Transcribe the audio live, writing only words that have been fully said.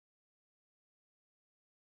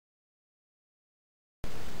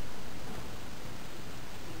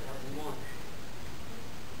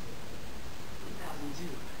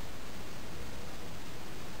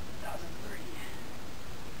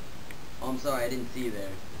sorry, I didn't see you there.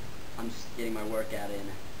 I'm just getting my workout in.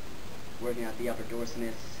 Working out the upper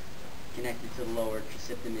dorsimus, connected to the lower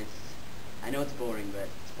triciptimus. I know it's boring, but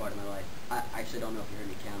it's part of my life. I actually don't know if you heard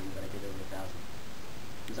me counting, but I did over 1,000.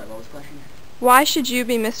 I'm sorry, what was the question? Why should you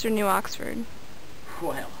be Mr. Newoxford?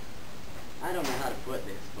 Well, I don't know how to put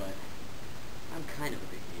this, but I'm kind of a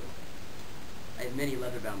big deal. I have many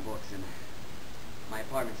leather-bound books, and my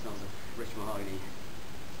apartment smells of rich mahogany.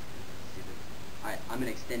 Stupid. Alright, I'm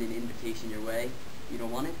going to extend an invitation your way. You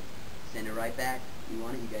don't want it? Send it right back. You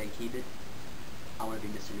want it? You gotta keep it. I want to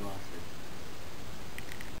be Mr. Newoxford.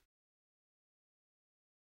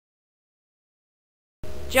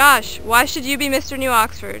 Josh, why should you be Mr.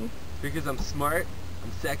 Newoxford? Because I'm smart,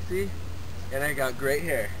 I'm sexy, and I got great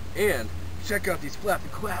hair. And check out these flappy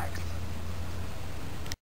quacks.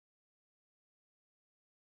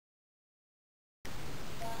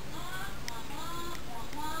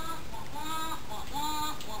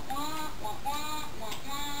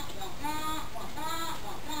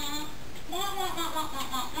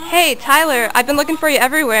 Hey, Tyler, I've been looking for you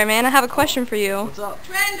everywhere, man. I have a question for you. What's up?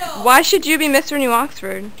 Randall! Why should you be Mr.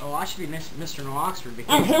 Newoxford? Oh, I should be Mr. Newoxford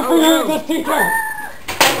because... I'm here for you, good people!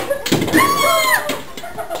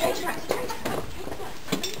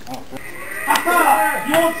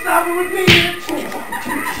 You won't stop it with me!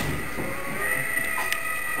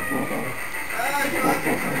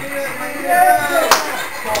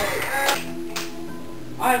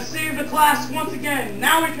 I have saved the class once again.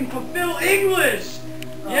 Now we can fulfill English!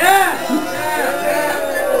 Yes!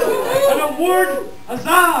 An award,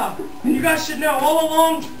 huzzah! And you guys should know all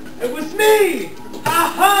along it was me!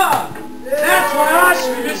 Aha! That's why I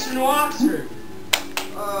should be Mr. Newoxford.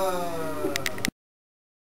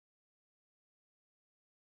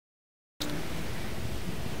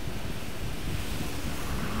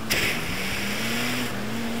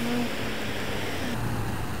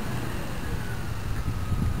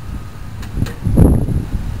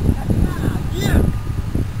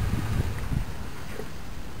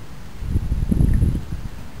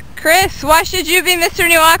 Chris, why should you be Mr.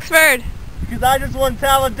 Newoxford? Because I just won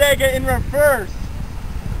Talladega in reverse.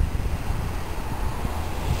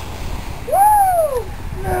 Woo!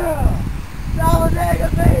 Yeah!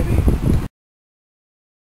 Talladega, baby!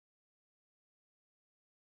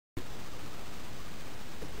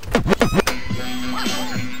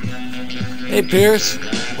 Hey Pierce,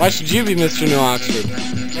 why should you be Mr. Newoxford?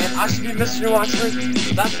 Man, I should be Mr.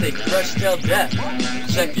 Newoxford. That's a fresh tail death.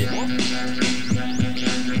 Check it.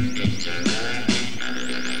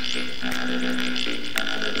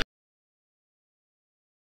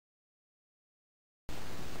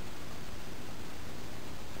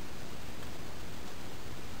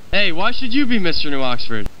 Hey, why should you be Mr.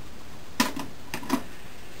 Newoxford?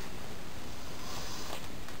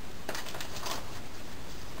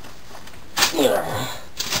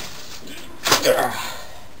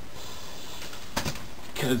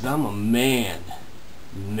 Because I'm a man.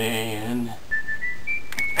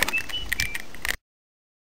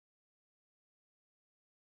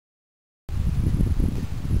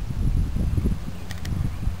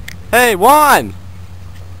 Hey, Juan!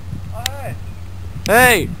 Alright.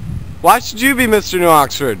 Hey, why should you be Mr.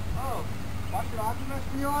 Newoxford? Oh, why should I be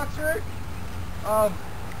Mr. Newoxford?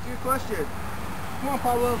 Good question. Come on,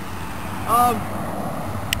 Pablo. I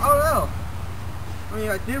don't know. I mean,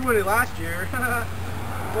 I did win it last year.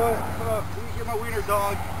 But, let me get my wiener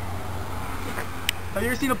dog. Have you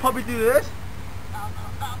ever seen a puppy do this?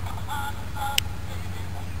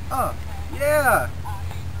 Oh, yeah!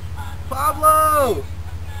 Pablo!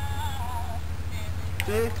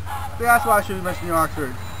 See? That's why I should be Mr.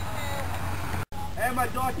 Newoxford. And my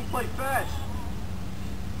dog can play fetch.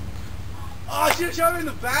 Oh, I should have shot him in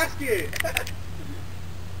the basket!